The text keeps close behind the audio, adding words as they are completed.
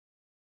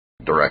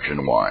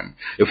Direction 1.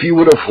 If you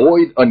would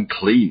avoid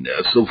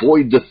uncleanness,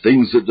 avoid the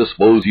things that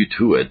dispose you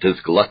to it, as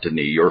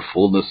gluttony or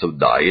fullness of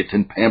diet,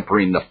 and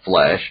pampering the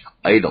flesh,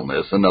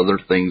 idleness, and other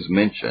things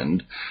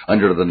mentioned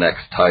under the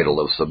next title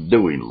of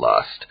subduing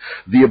lust.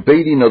 The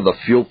abating of the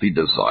filthy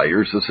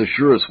desires is the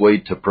surest way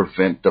to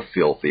prevent the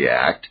filthy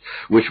act,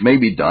 which may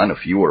be done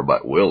if you are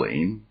but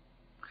willing.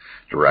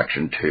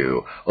 Direction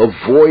 2.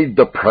 Avoid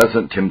the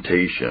present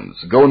temptations.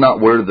 Go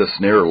not where the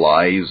snare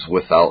lies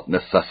without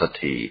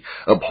necessity.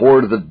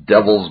 Abhor the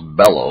devil's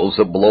bellows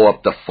that blow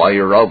up the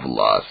fire of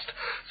lust,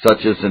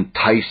 such as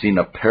enticing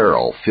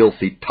apparel,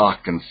 filthy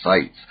talk, and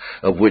sights,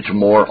 of which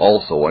more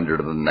also under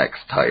the next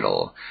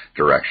title.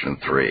 Direction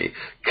 3.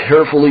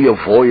 Carefully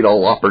avoid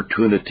all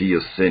opportunity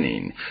of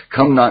sinning.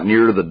 Come not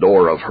near the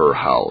door of her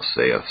house,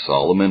 saith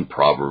Solomon,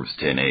 Proverbs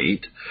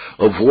 10:8.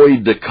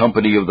 Avoid the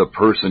company of the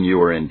person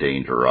you are in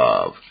danger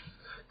of.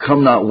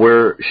 Come not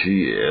where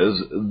she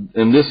is,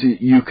 and this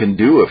you can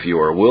do if you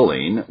are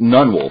willing.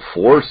 None will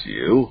force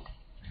you.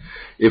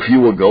 If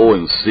you will go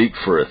and seek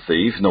for a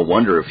thief, no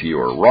wonder if you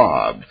are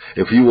robbed.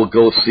 If you will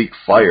go seek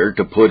fire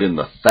to put in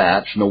the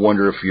thatch, no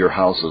wonder if your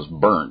house is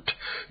burnt.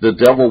 The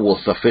devil will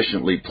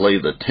sufficiently play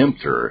the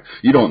tempter.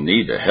 You don't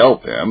need to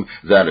help him.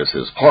 That is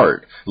his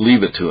part.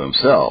 Leave it to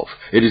himself.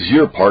 It is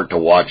your part to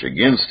watch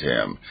against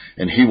him,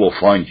 and he will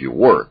find you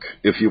work.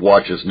 If you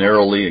watch as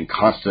narrowly and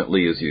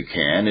constantly as you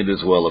can, it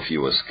is well if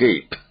you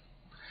escape.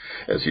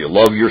 As you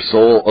love your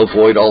soul,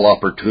 avoid all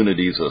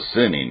opportunities of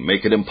sinning.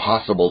 Make it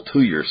impossible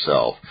to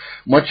yourself.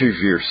 Much of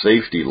your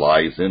safety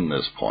lies in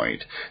this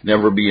point.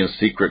 Never be in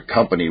secret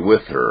company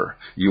with her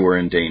you are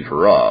in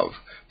danger of,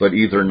 but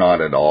either not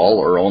at all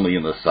or only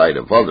in the sight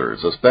of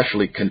others.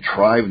 Especially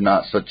contrive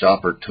not such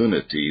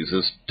opportunities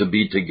as to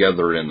be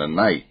together in the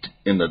night,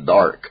 in the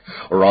dark,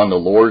 or on the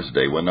Lord's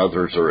day when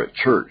others are at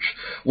church.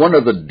 One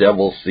of the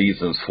devil's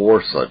seasons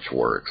for such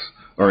works,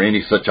 or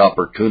any such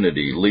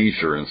opportunity,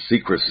 leisure, and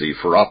secrecy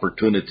for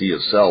opportunity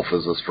itself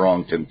is a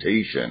strong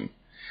temptation.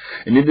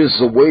 And it is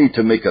a way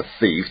to make a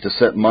thief to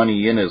set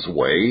money in his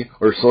way,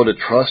 or so to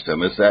trust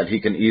him as that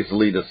he can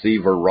easily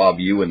deceive or rob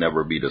you and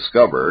never be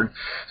discovered.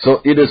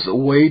 So it is a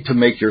way to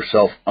make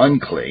yourself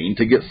unclean,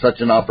 to get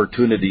such an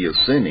opportunity of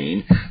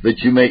sinning that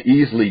you may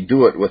easily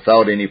do it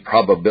without any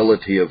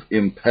probability of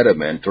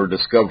impediment or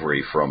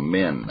discovery from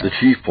men. The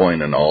chief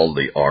point in all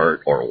the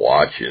art or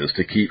watch is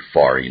to keep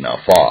far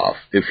enough off.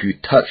 If you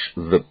touch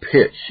the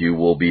pitch, you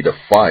will be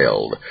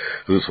defiled.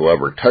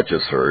 Whosoever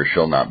touches her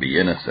shall not be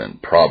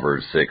innocent.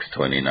 Proverbs 6:29.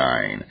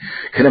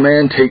 Can a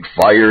man take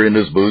fire in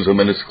his bosom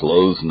and his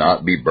clothes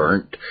not be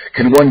burnt?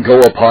 Can one go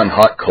upon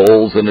hot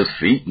coals and his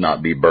feet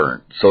not be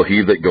burnt? So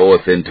he that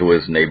goeth into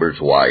his neighbor's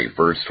wife.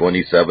 Verse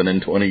 27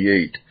 and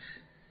 28.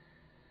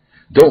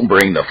 Don't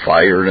bring the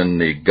fire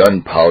and the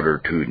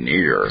gunpowder too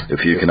near.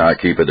 If you cannot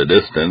keep at a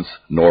distance,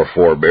 nor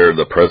forbear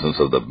the presence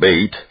of the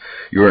bait,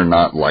 you are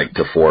not like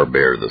to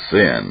forbear the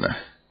sin.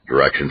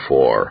 Direction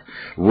 4.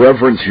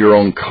 Reverence your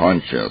own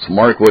conscience.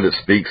 Mark what it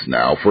speaks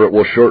now, for it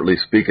will shortly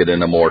speak it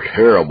in a more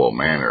terrible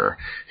manner.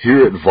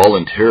 Hear it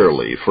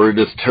voluntarily, for it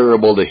is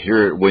terrible to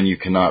hear it when you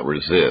cannot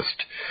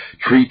resist.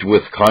 Treat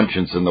with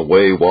conscience in the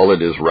way while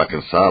it is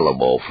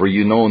reconcilable, for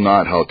you know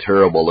not how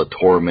terrible a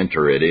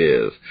tormentor it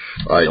is.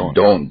 I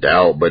don't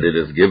doubt, but it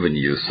has given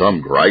you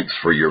some gripes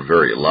for your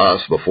very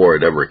lust before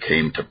it ever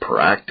came to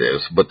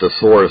practice, but the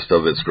sorest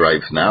of its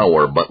gripes now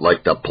are but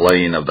like the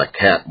playing of the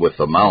cat with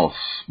the mouse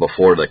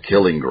before the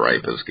killing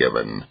gripe is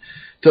given.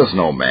 Does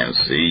no man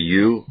see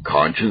you?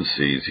 Conscience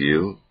sees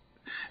you.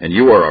 And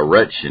you are a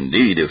wretch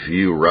indeed if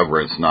you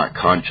reverence not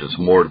conscience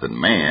more than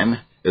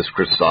man. As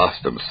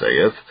Chrysostom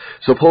saith,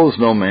 suppose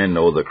no man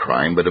know the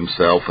crime but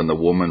himself and the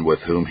woman with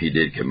whom he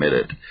did commit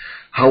it.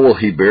 How will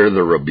he bear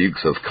the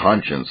rebukes of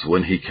conscience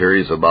when he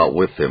carries about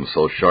with him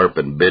so sharp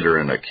and bitter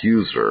an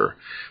accuser?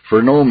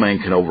 For no man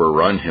can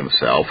overrun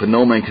himself, and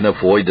no man can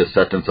avoid the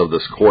sentence of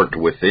this court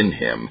within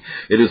him.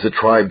 It is a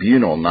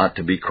tribunal not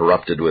to be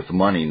corrupted with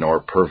money, nor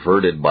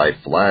perverted by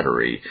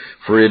flattery,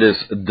 for it is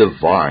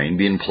divine,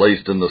 being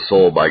placed in the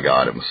soul by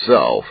God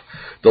himself.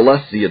 The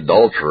less the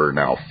adulterer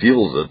now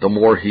feels it, the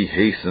more he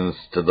hastens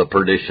to the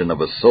perdition of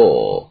a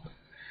soul.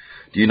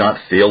 Do you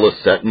not feel a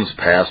sentence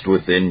passed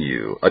within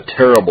you, a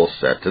terrible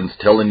sentence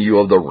telling you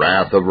of the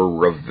wrath of a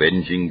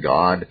revenging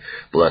God?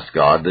 Bless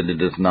God that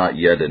it is not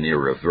yet an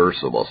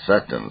irreversible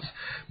sentence,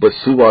 but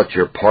sue out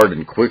your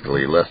pardon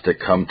quickly, lest it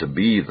come to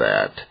be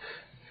that.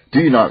 Do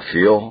you not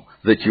feel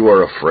that you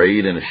are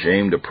afraid and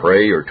ashamed to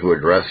pray or to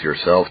address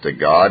yourself to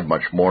God,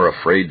 much more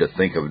afraid to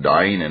think of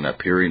dying and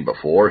appearing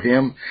before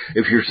him?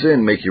 If your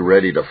sin make you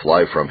ready to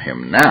fly from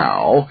him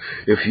now,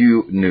 if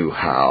you knew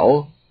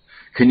how,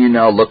 can you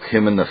now look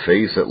him in the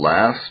face at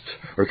last?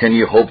 Or can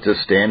you hope to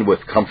stand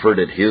with comfort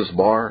at his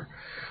bar?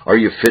 Are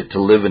you fit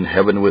to live in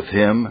heaven with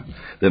him,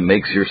 that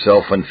makes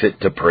yourself unfit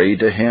to pray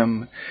to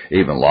him?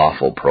 Even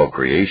lawful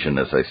procreation,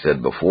 as I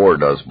said before,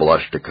 does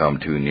blush to come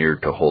too near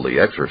to holy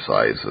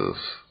exercises.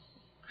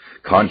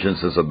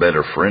 Conscience is a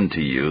better friend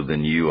to you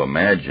than you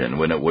imagine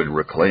when it would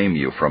reclaim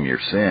you from your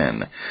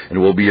sin, and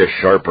will be a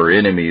sharper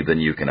enemy than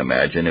you can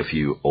imagine if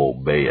you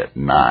obey it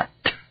not.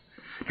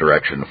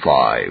 Direction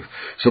 5.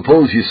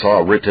 Suppose you saw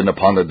written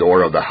upon the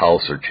door of the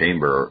house or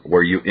chamber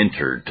where you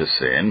entered to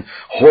sin,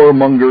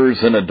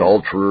 whoremongers and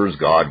adulterers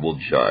God will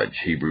judge,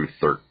 Hebrews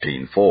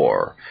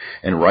 13:4.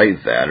 And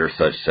write that or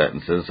such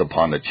sentences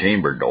upon the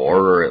chamber door,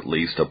 or at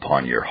least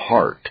upon your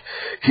heart.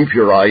 Keep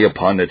your eye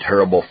upon the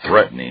terrible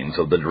threatenings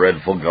of the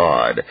dreadful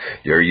God.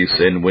 Dare you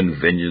sin when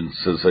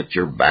vengeance is at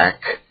your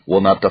back?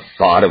 Will not the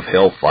thought of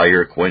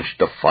hellfire quench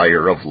the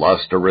fire of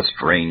lust or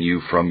restrain you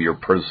from your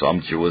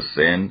presumptuous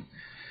sin?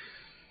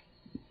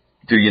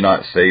 Do you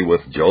not say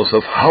with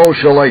Joseph, how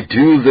shall I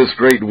do this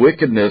great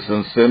wickedness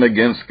and sin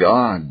against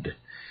God?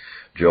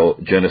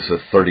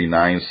 Genesis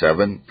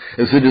 39:7.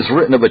 As it is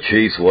written of a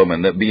chaste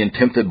woman, that being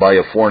tempted by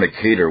a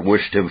fornicator,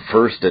 wished him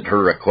first at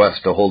her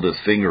request to hold his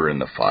finger in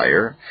the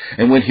fire,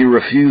 and when he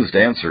refused,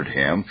 answered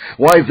him,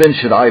 why then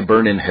should I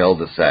burn in hell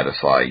to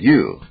satisfy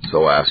you?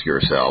 So ask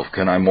yourself,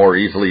 can I more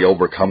easily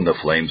overcome the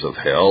flames of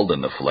hell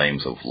than the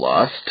flames of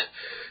lust?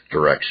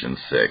 Direction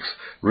 6.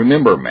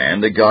 Remember,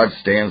 man, that God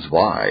stands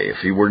by. If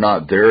he were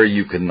not there,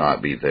 you could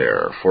not be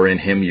there, for in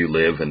him you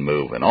live and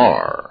move and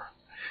are.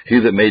 He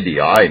that made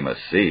the eye must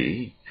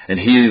see, and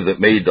he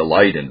that made the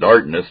light and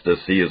darkness does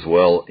see as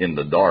well in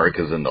the dark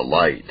as in the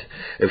light.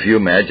 If you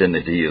imagine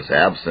that he is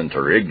absent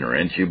or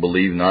ignorant, you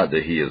believe not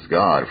that he is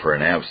God, for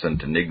an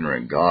absent and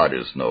ignorant God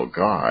is no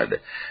God.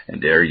 And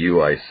dare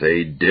you, I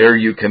say, dare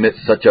you commit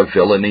such a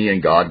villainy,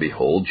 and God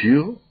beholds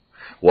you?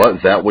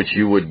 What, that which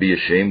you would be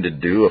ashamed to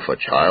do if a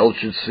child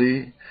should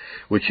see?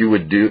 Which you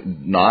would do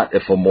not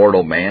if a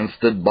mortal man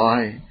stood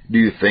by? Do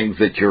you think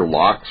that your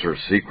locks or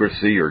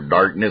secrecy or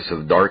darkness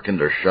have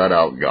darkened or shut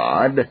out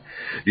God?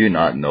 Do you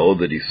not know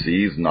that he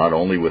sees not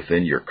only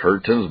within your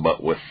curtains,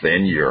 but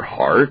within your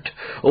heart?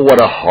 Oh, what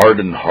a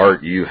hardened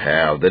heart you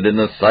have, that in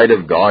the sight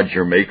of God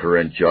your Maker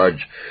and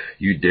Judge,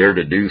 you dare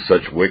to do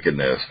such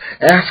wickedness.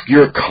 Ask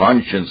your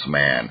conscience,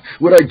 man.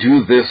 Would I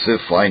do this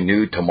if I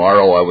knew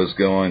tomorrow I was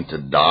going to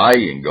die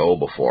and go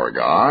before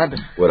God?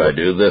 Would I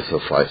do this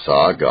if I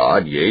saw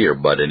God, yea, or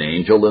but an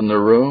angel in the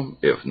room?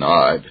 If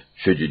not,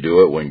 should you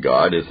do it when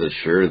God is as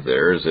sure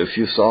there as if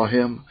you saw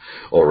him?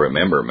 Oh,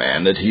 remember,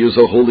 man, that he is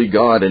a holy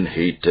God and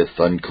hateth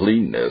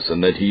uncleanness,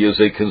 and that he is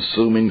a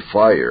consuming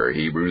fire,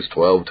 Hebrews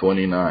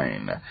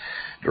 12:29.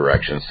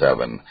 Direction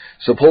 7.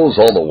 Suppose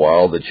all the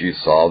while that you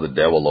saw the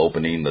devil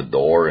opening the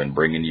door and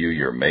bringing you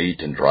your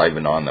mate and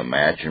driving on the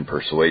match and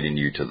persuading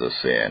you to the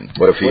sin.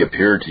 What if he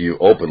appeared to you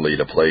openly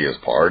to play his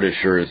part, as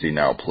sure as he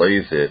now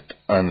plays it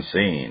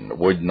unseen?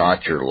 Would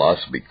not your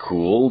lust be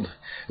cooled?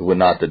 Would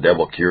not the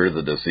devil cure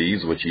the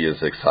disease which he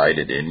has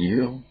excited in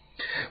you?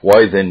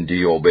 Why then do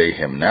you obey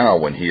him now,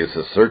 when he is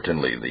as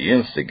certainly the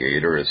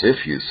instigator as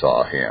if you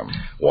saw him?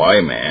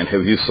 Why, man,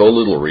 have you so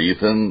little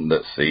reason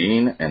that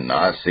seeing and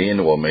not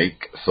seeing will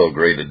make so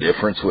great a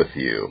difference with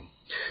you?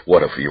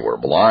 What if you were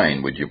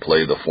blind? Would you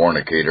play the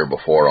fornicator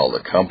before all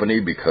the company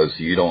because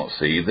you don't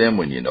see them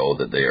when you know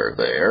that they are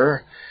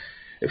there?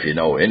 If you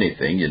know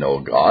anything, you know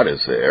God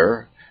is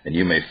there, and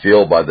you may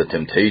feel by the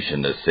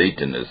temptation that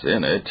Satan is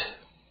in it.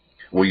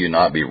 Will you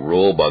not be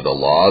ruled by the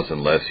laws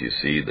unless you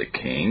see the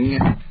King?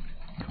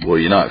 Will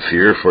you not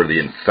fear for the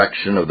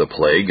infection of the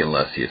plague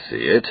unless you see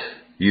it?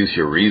 Use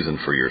your reason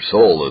for your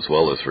soul as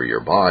well as for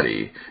your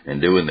body, and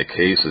do in the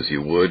case as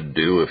you would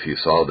do if you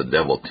saw the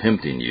devil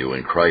tempting you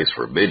and Christ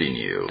forbidding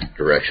you.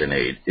 Direction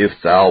 8. If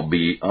thou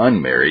be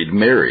unmarried,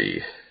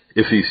 marry.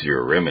 If these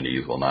your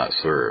remedies will not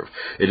serve,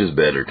 it is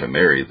better to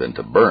marry than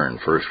to burn,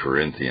 1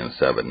 Corinthians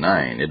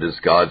 7:9. It is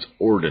God's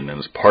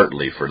ordinance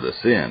partly for the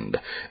sinned.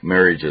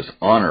 Marriage is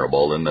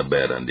honourable and the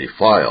bed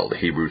undefiled,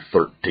 Hebrews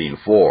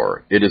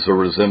 13:4. It is a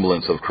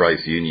resemblance of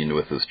Christ's union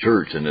with his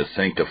church and is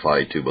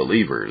sanctified to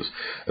believers,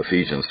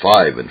 Ephesians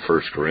 5 and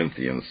 1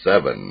 Corinthians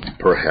 7.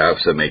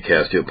 Perhaps it may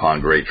cast you upon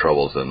great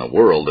troubles in the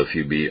world if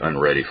you be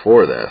unready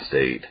for that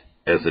state,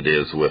 as it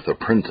is with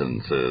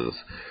apprentices.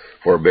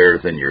 Forbear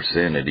than your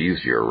sin at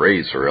ease your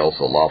race, or else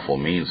a lawful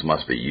means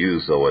must be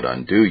used, though it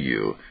undo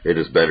you. It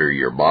is better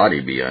your body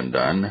be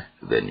undone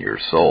than your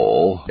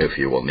soul, if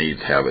you will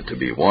needs have it to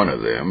be one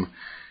of them.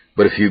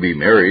 But if you be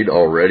married,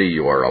 already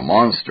you are a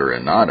monster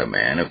and not a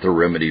man, if the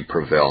remedy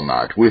prevail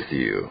not with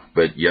you.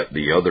 But yet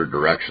the other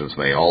directions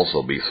may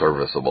also be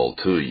serviceable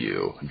to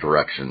you.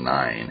 Direction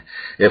 9.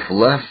 If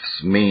less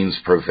means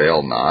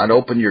prevail not,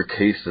 open your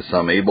case to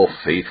some able,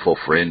 faithful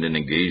friend and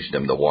engage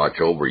them to watch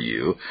over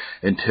you,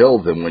 and tell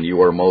them when you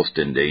are most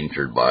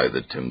endangered by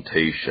the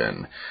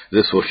temptation.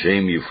 This will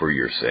shame you for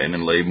your sin,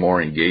 and lay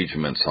more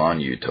engagements on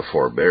you to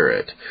forbear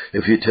it.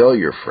 If you tell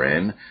your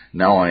friend,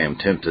 now I am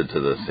tempted to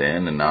the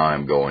sin, and now I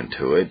am going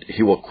to it,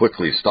 he will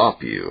quickly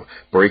stop you,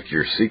 break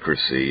your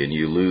secrecy, and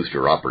you lose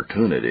your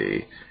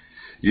opportunity.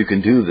 You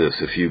can do this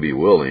if you be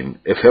willing.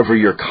 If ever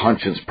your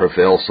conscience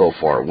prevails so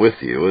far with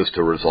you as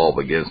to resolve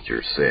against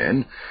your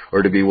sin,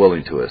 or to be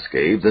willing to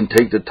escape, then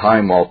take the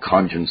time while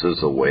conscience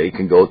is awake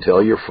and go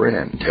tell your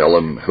friend. Tell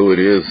him who it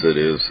is that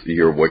is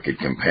your wicked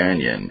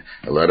companion,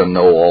 and let him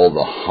know all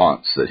the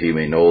haunts, that he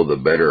may know the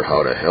better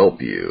how to help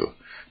you.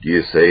 Do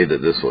you say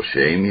that this will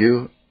shame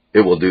you?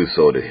 It will do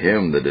so to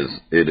him that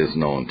it is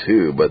known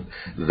to, but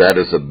that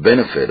is the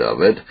benefit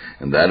of it,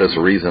 and that is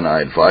the reason I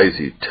advise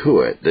you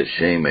to it, that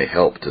shame may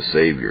help to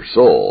save your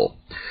soul.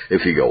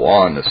 If you go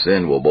on, the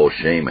sin will both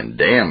shame and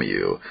damn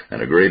you,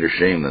 and a greater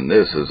shame than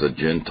this is a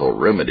gentle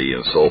remedy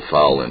in so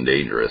foul and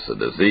dangerous a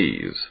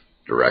disease.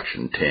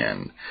 Direction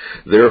 10.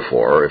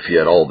 Therefore, if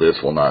yet all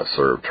this will not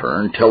serve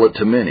turn, tell it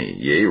to many,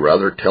 yea,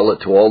 rather tell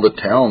it to all the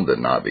town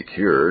than not be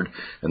cured,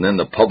 and then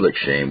the public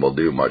shame will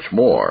do much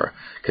more.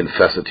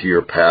 Confess it to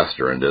your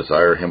pastor, and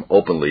desire him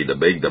openly to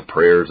beg the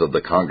prayers of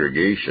the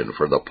congregation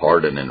for the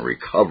pardon and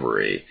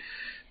recovery.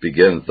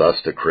 Begin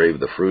thus to crave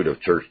the fruit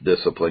of church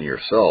discipline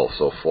yourself,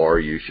 so far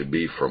you should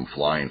be from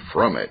flying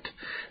from it,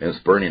 and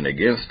spurning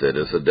against it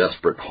as the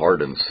desperate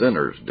hardened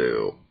sinners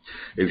do.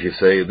 If you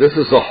say, "This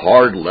is a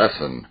hard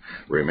lesson,"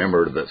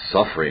 remember that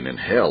suffering in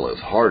hell is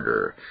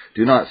harder.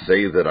 Do not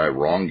say that I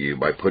wrong you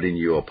by putting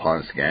you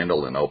upon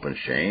scandal and open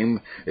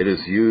shame. It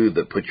is you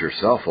that put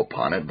yourself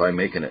upon it by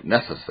making it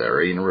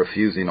necessary and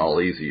refusing all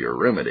easier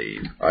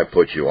remedy. I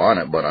put you on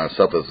it, but on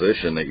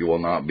supposition that you will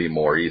not be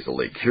more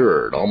easily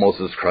cured, almost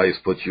as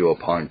Christ puts you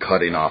upon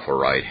cutting off a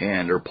right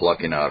hand or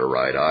plucking out a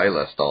right eye,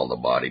 lest all the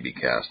body be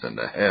cast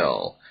into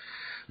hell.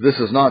 This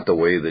is not the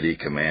way that he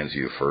commands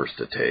you first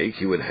to take.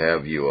 He would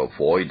have you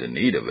avoid the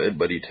need of it,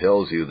 but he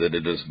tells you that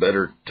it is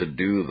better to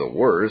do the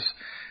worse,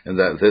 and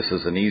that this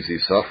is an easy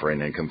suffering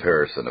in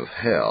comparison of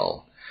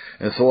hell.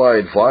 And so I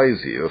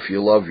advise you, if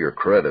you love your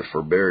credit,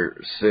 forbear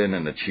sin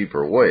in a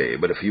cheaper way,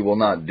 but if you will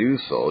not do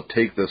so,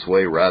 take this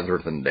way rather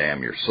than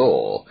damn your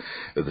soul.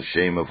 If the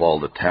shame of all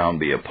the town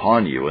be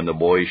upon you, and the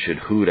boys should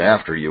hoot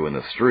after you in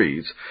the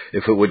streets,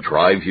 if it would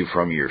drive you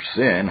from your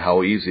sin,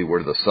 how easy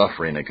were the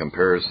suffering in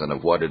comparison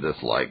of what it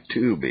is like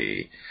to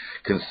be.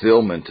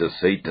 Concealment is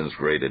Satan's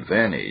great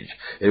advantage.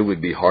 It would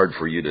be hard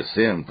for you to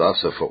sin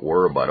thus if it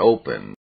were but open.